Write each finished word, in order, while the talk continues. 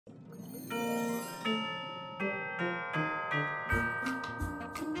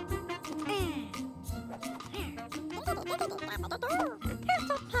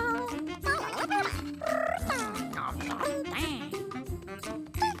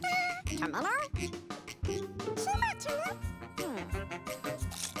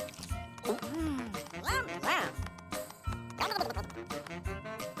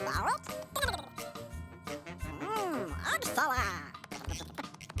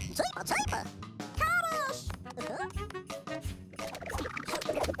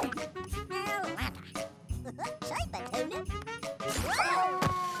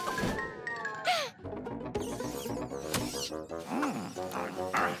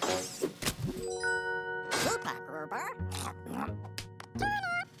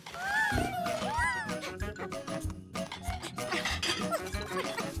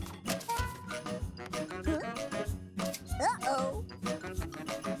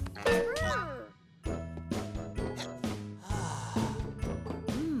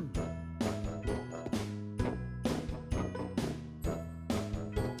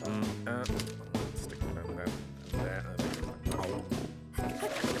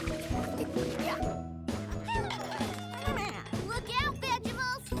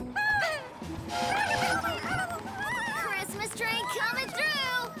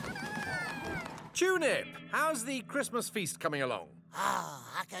Tunip, how's the Christmas feast coming along?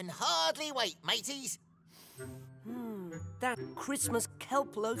 I can hardly wait, mateys. That Christmas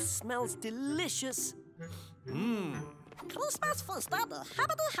kelp loaf smells delicious. Christmas feast at the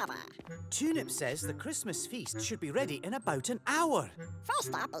habba-dee-habba. Tunip says the Christmas feast should be ready in about an hour.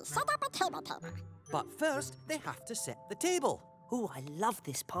 First up is set up a table. But first, they have to set the table. Oh, I love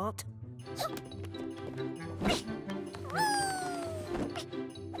this part.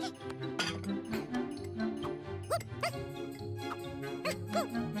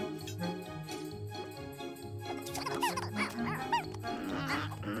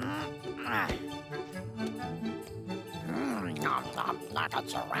 Like a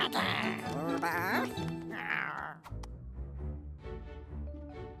giraffe.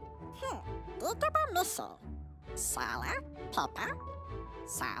 Did the missile? Salad, pepper,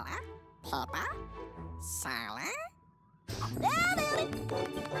 salad, pepper, salad. There,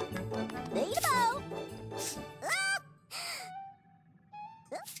 there you go.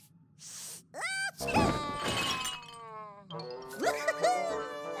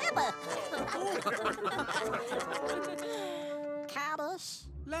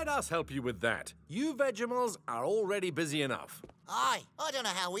 Let us help you with that. You Vegimals are already busy enough. Aye, I don't know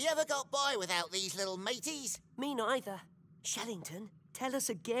how we ever got by without these little mateys. Me neither. Shellington, tell us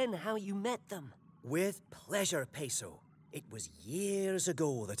again how you met them. With pleasure, Peso. It was years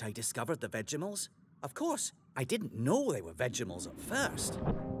ago that I discovered the Vegimals. Of course, I didn't know they were Vegimals at first.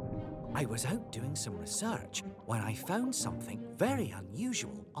 I was out doing some research when I found something very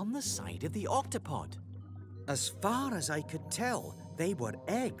unusual on the side of the Octopod. As far as I could tell, they were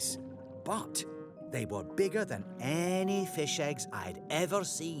eggs, but they were bigger than any fish eggs I'd ever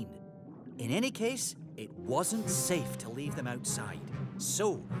seen. In any case, it wasn't safe to leave them outside,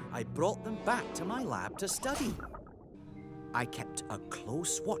 so I brought them back to my lab to study. I kept a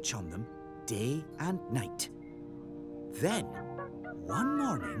close watch on them day and night. Then, one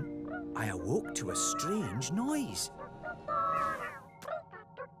morning, I awoke to a strange noise.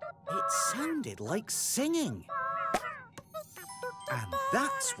 It sounded like singing. And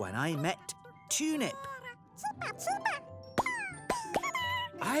that's when I met Tunip.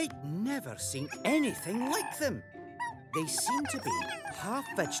 I'd never seen anything like them. They seemed to be half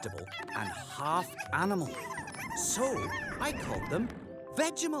vegetable and half animal. So I called them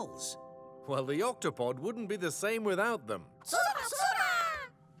Vegimals. Well, the Octopod wouldn't be the same without them.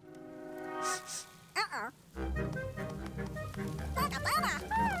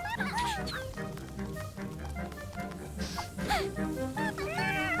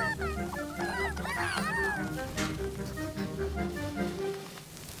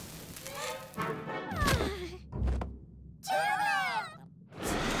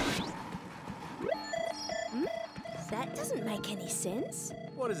 That doesn't make any sense.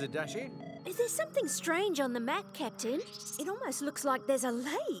 What is it, Dashi? Is there something strange on the map, Captain? It almost looks like there's a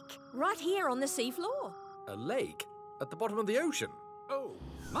lake right here on the seafloor. A lake? At the bottom of the ocean? Oh,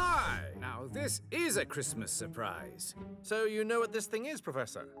 my! Now, this is a Christmas surprise. So you know what this thing is,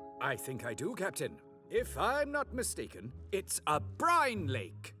 Professor? I think I do, Captain. If I'm not mistaken, it's a brine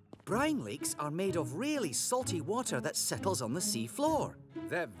lake. Brine lakes are made of really salty water that settles on the sea floor.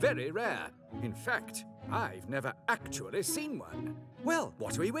 They're very rare. In fact, I've never actually seen one. Well,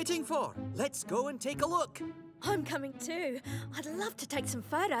 what are we waiting for? Let's go and take a look. I'm coming too. I'd love to take some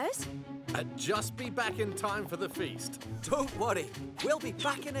photos. And just be back in time for the feast. Don't worry, we'll be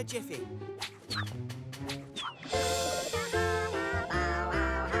back in a jiffy.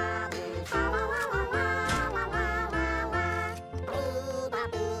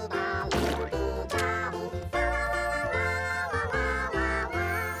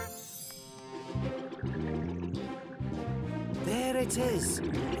 it is.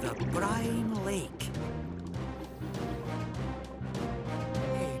 The brine lake.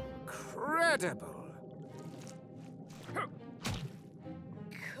 Incredible.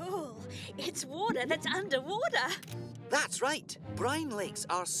 Cool. It's water that's underwater. That's right. Brine lakes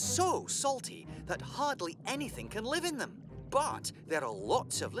are so salty that hardly anything can live in them. But there are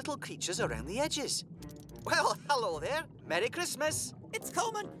lots of little creatures around the edges. Well, hello there. Merry Christmas. It's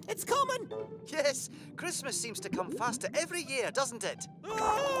coming! It's coming! Yes, Christmas seems to come faster every year, doesn't it?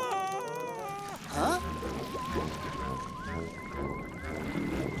 Huh?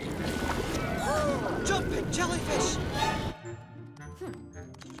 Jumping jellyfish!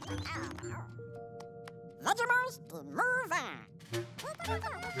 Vegimals to move on.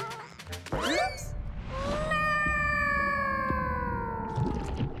 Oops.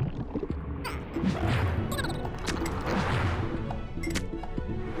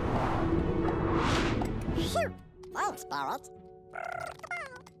 Phew. Thanks, Barrett.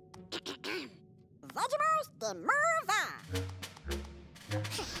 Vegimals to move on.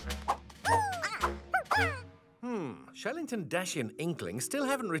 Shellington, Dashi and Inkling still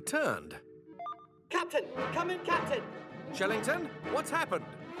haven't returned. Captain! Come in, Captain! Shellington, what's happened?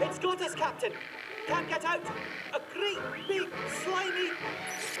 It's got us, Captain! Can't get out! A great, big, slimy...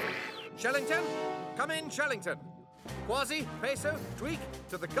 Shellington, come in, Shellington. Quasi, Peso, Tweak,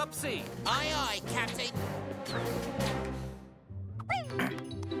 to the Gup Sea. Aye, aye, Captain.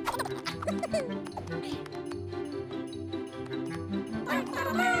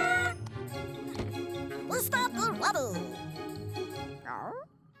 We start the ready.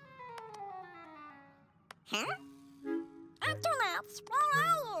 Huh? Octonauts, where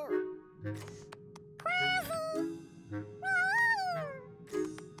are you? Crazy! Where are you?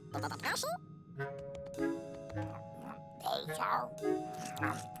 Dashi? Peso.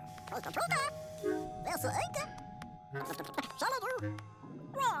 This is Inca. Senator.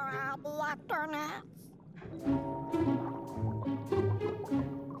 Where are the Octonauts?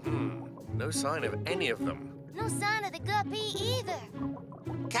 No sign of any of them. No sign of the guppy either.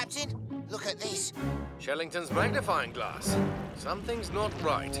 Captain, look at this. Shellington's magnifying glass. Something's not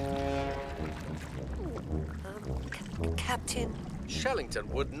right. Captain. Shellington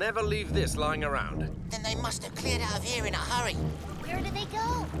would never leave this lying around. Then they must have cleared out of here in a hurry. Where did they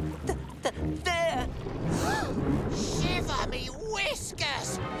go? There! Shiver me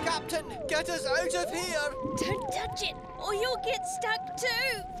whiskers! Captain, get us out of here! Don't touch it, or you'll get stuck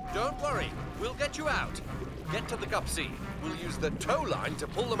too. Don't worry, we'll get you out. Get to the Gup Sea. We'll use the tow line to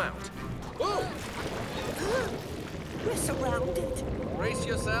pull them out. Oh! We're surrounded. Brace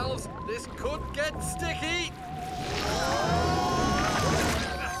yourselves. This could get sticky.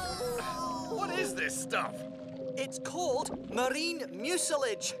 What is this stuff? It's called marine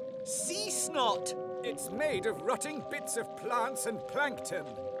mucilage. Sea snot. It's made of rotting bits of plants and plankton.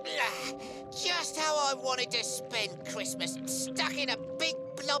 Just how I wanted to spend Christmas, stuck in a big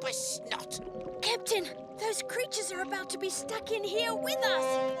blob of snot. Captain, those creatures are about to be stuck in here with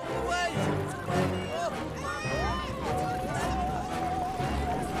us. Wait!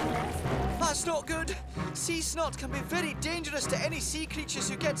 That's not good. Sea snot can be very dangerous to any sea creatures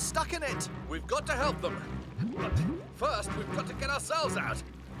who get stuck in it. We've got to help them. But first, we've got to get ourselves out.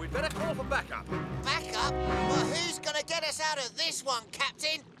 We'd better call for backup. Backup? Well, who's gonna get us out of this one,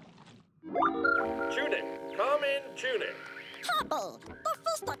 Captain? Tune in. Come in, tune in. Happy, the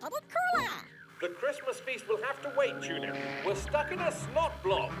feast of the cooler. The Christmas feast will have to wait, tune in. We're stuck in a snot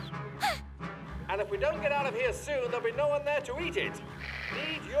blob. And if we don't get out of here soon, there'll be no one there to eat it.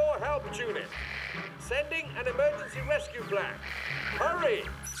 Need your help, tune in. Sending an emergency rescue plan. Hurry!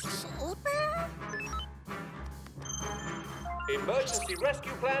 Super. Emergency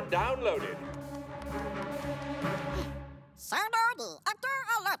rescue plan downloaded. Sound the actor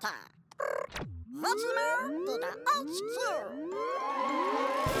alerta. Vegimal to the HQ.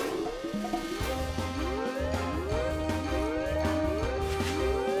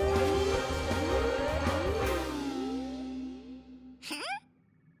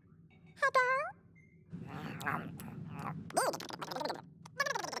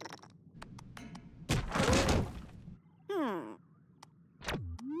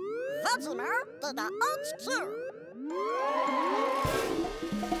 Vegimal to the HQ.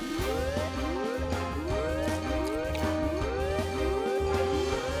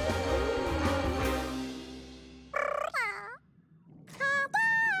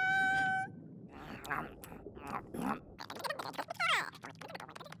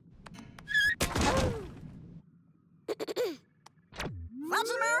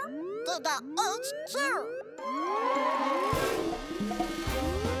 Vegimal to the HQ.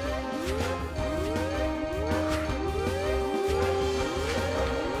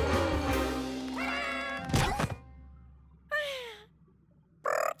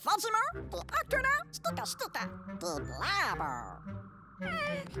 Vegimals, the Octonauts, sticker, the blabber.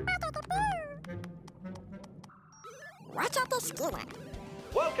 Watch out the skillet.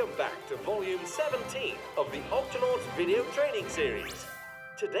 Welcome back to Volume 17 of the Octonauts video training series.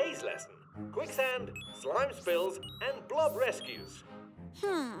 Today's lesson, quicksand, slime spills, and blob rescues.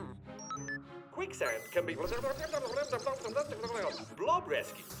 Quicksand can be blob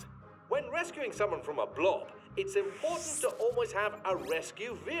rescues. When rescuing someone from a blob, it's important to always have a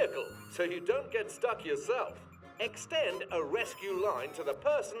rescue vehicle so you don't get stuck yourself. Extend a rescue line to the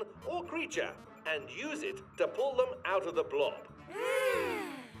person or creature and use it to pull them out of the blob.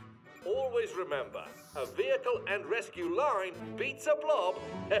 Always remember, a vehicle and rescue line beats a blob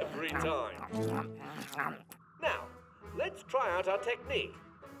every time. Now, let's try out our technique.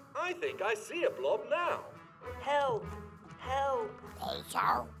 I think I see a blob now. Help! Help!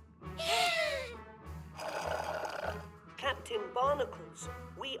 Captain Barnacles,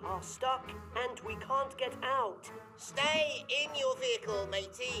 we are stuck and we can't get out. Stay in your vehicle,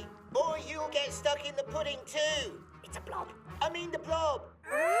 matey, or you'll get stuck in the pudding too. It's a blob. I mean the blob.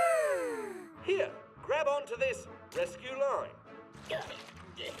 Here, grab onto this rescue line.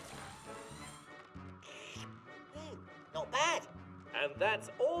 Not bad. And that's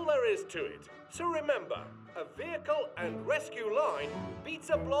all there is to it. So remember, a vehicle and rescue line beats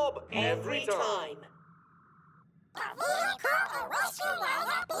a blob every time. A vehicle and rescue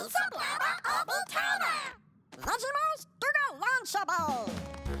line beats a blabber every time. Vegimals, do the launchable.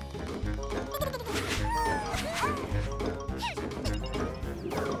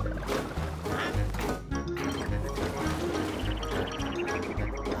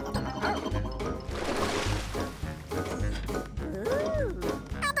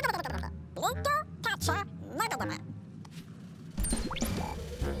 Blinker, catcher, negative.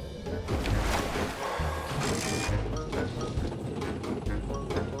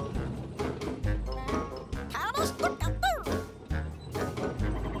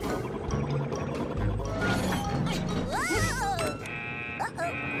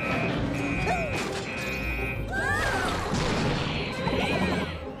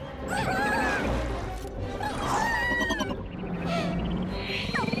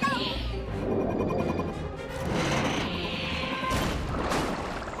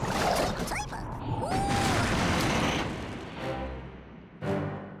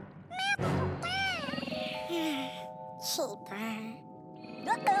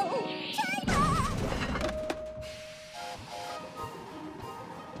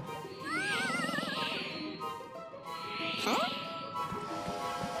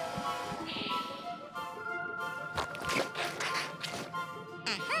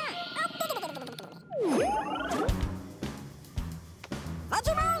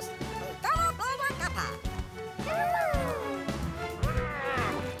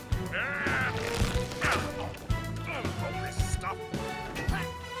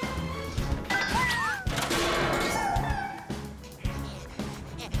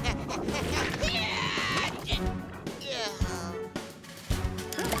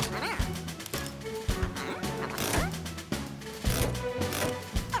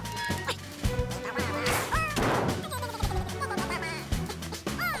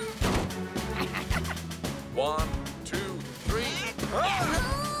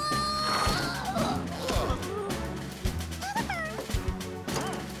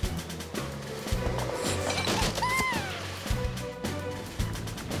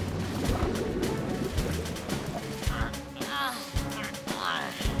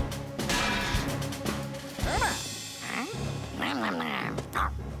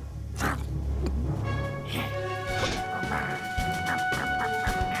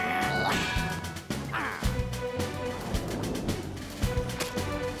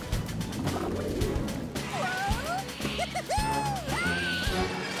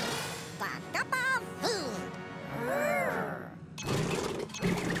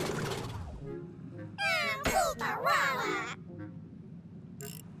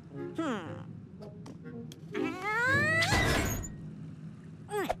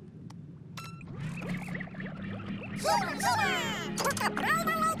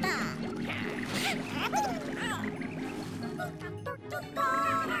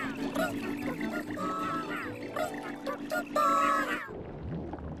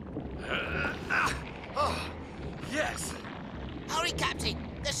 Oh, yes! Hurry, Captain.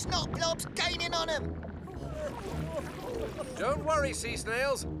 The snot blob's gaining on him. Don't worry, sea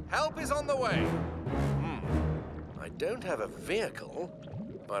snails. Help is on the way. I don't have a vehicle,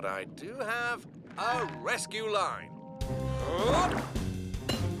 but I do have a rescue line.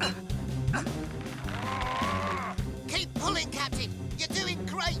 Keep pulling, Captain. You're doing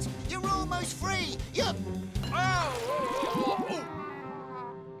great. almost free. Yup. Oh!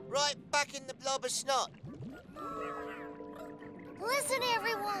 Right back in the blob of snot. Listen,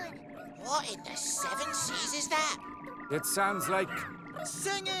 everyone. What in the seven seas is that? It sounds like...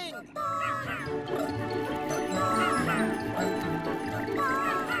 Singing!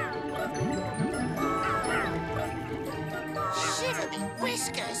 Shiver me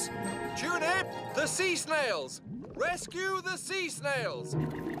whiskers! Tulip, the sea snails! Rescue the sea snails!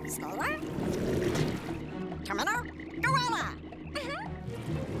 Slower. Terminal. Gorilla.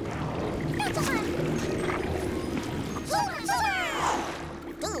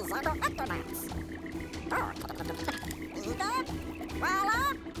 These are the Octonauts.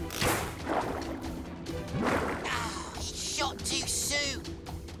 Voila. Ah, he shot too soon.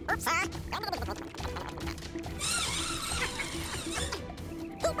 Oops,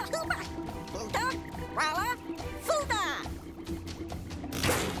 Hoopa, hoopa. Bulldog. Voila. Fuga.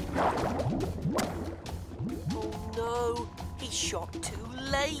 Oh no, he shot too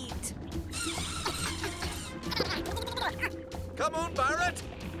late. Come on, Barrett!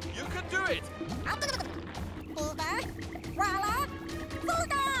 You can do it! Fuga. Voila.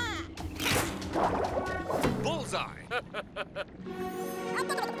 Fuga. Bullseye!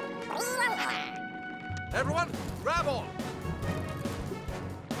 Everyone, grab on!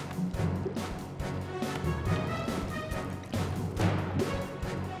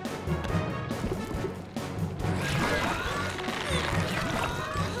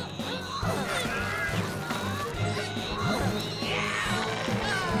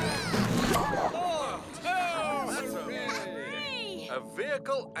 A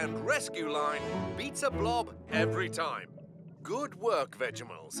vehicle and rescue line beats a blob every time. Good work,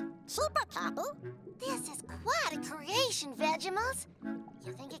 Vegimals. Super Copy. This is quite a creation, Vegimals.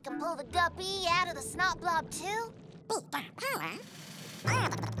 You think it can pull the guppy out of the snot blob, too?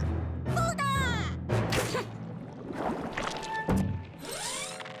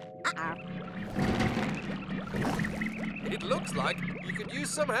 It looks like you could use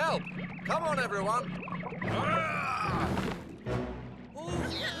some help. Come on, everyone. Ah!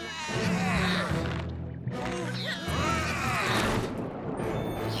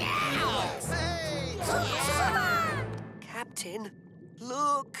 Captain,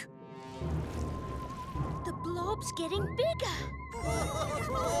 look. The blob's getting bigger.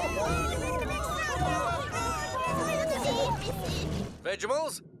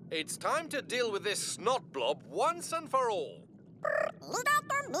 Vegimals, it's time to deal with this snot blob once and for all. A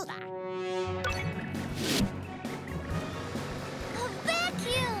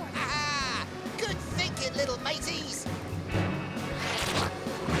vacuum! Ah, good thinking, little mateys.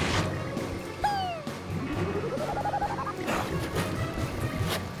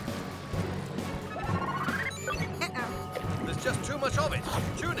 There's just too much of it.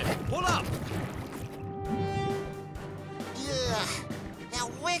 Tune it. Pull up. Yeah. Now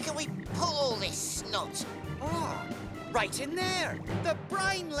where can we put all this snot? Oh, right in there. The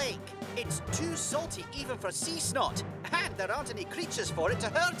brine lake. It's too salty even for sea snot. And there aren't any creatures for it to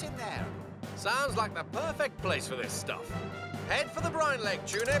hurt in there. Sounds like the perfect place for this stuff. Head for the brine lake,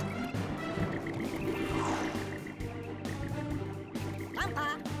 Tulip.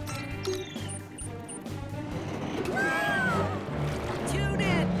 Tune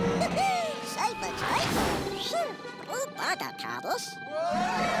in!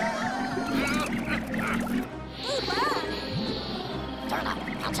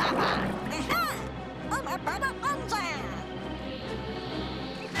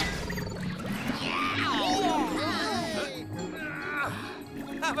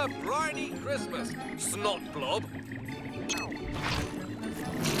 Have a briny Christmas, snot blob.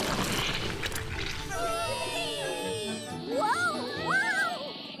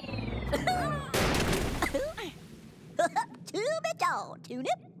 Tune it. Tune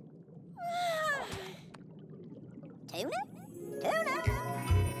it. Tune it.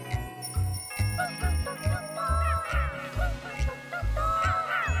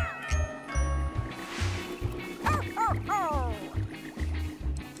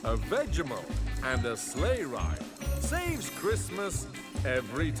 A Vegimal and a sleigh ride saves Christmas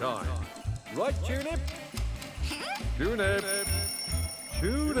every time. Right, Tulip? Tulip!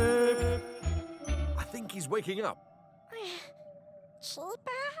 Tulip! I think he's waking up.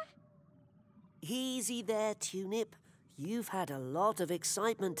 Easy there, Tunip. You've had a lot of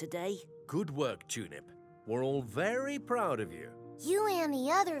excitement today. Good work, Tulip. We're all very proud of you. You and the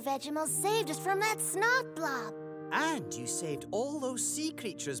other Vegimals saved us from that snot blob. And you saved all those sea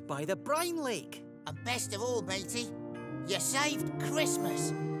creatures by the brine lake. And best of all, matey, you saved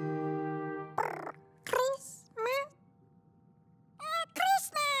Christmas. Christmas.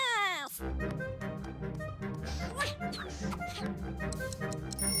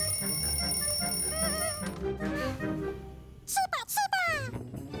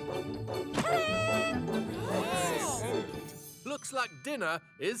 Looks like dinner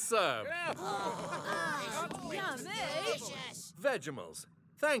is served. Delicious. Vegimals,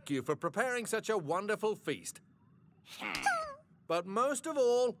 thank you for preparing such a wonderful feast. But most of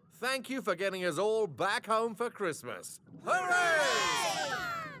all, thank you for getting us all back home for Christmas. Hooray!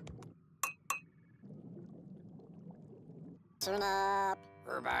 Tune up.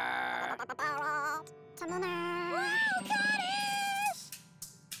 We're back.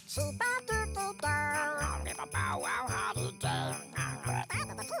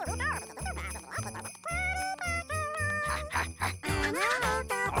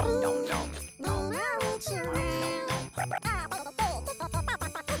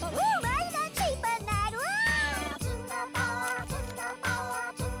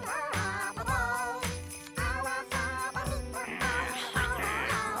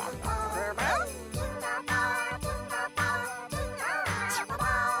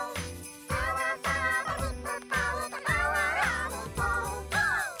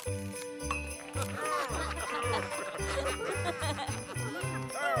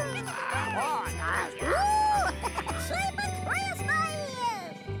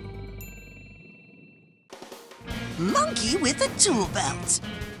 Monkey with a Toolbelt.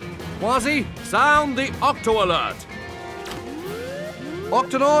 Wazzy, sound the Octo alert.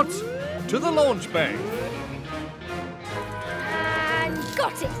 Octonauts, to the launch bay. And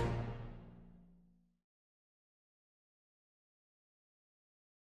got it.